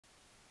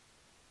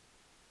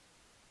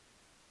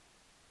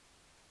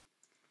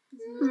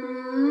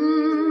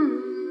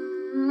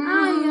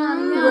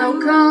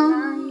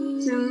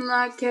Welcome to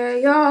my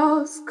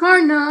chaos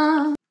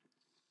corner.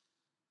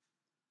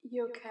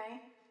 You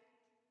okay?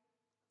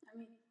 I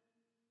mean,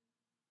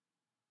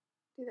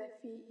 do they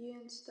feed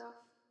you and stuff?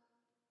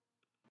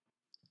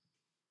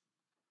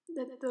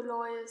 Did the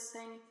lawyers say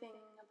anything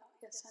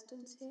about your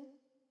sentence here?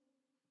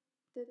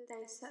 Did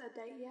they set a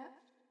date yet?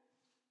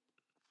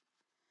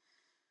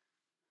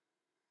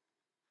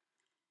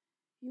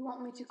 You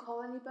want me to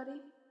call anybody?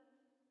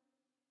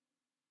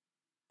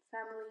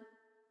 Family,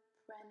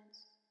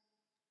 friends,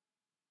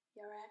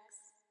 your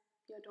ex,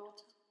 your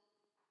daughter?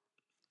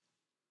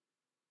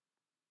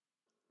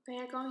 They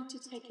are going to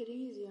take it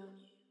easy on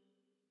you.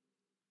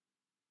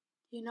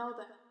 You know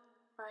that,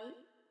 right?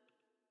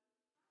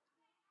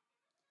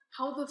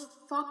 How the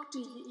fuck do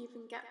you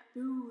even get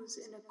booze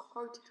in a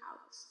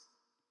courthouse?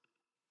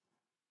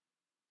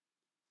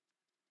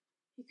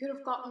 You could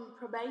have gotten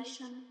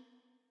probation,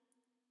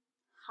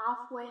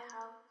 halfway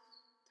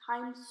house,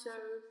 time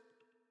served.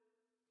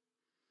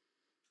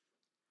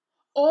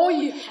 All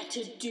you had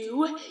to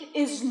do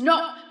is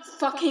not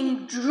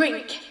fucking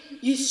drink,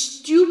 you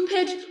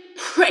stupid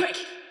prick.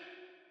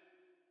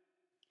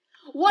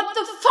 What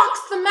the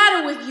fuck's the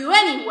matter with you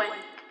anyway?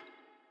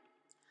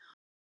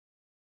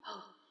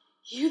 Oh,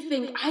 you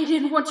think I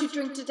didn't want to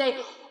drink today?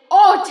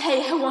 All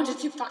day I wanted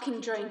to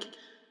fucking drink.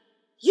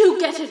 You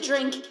get a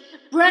drink,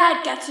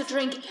 Brad gets a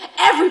drink,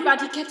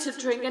 everybody gets a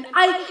drink, and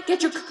I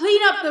get to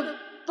clean up the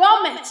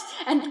vomit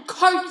and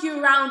cart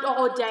you around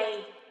all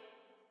day.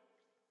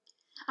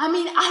 I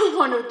mean, I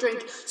want to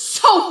drink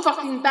so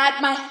fucking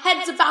bad, my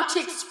head's about to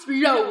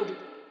explode.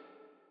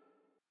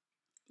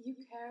 You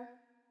care?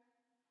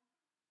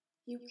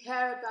 You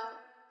care about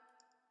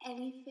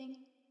anything?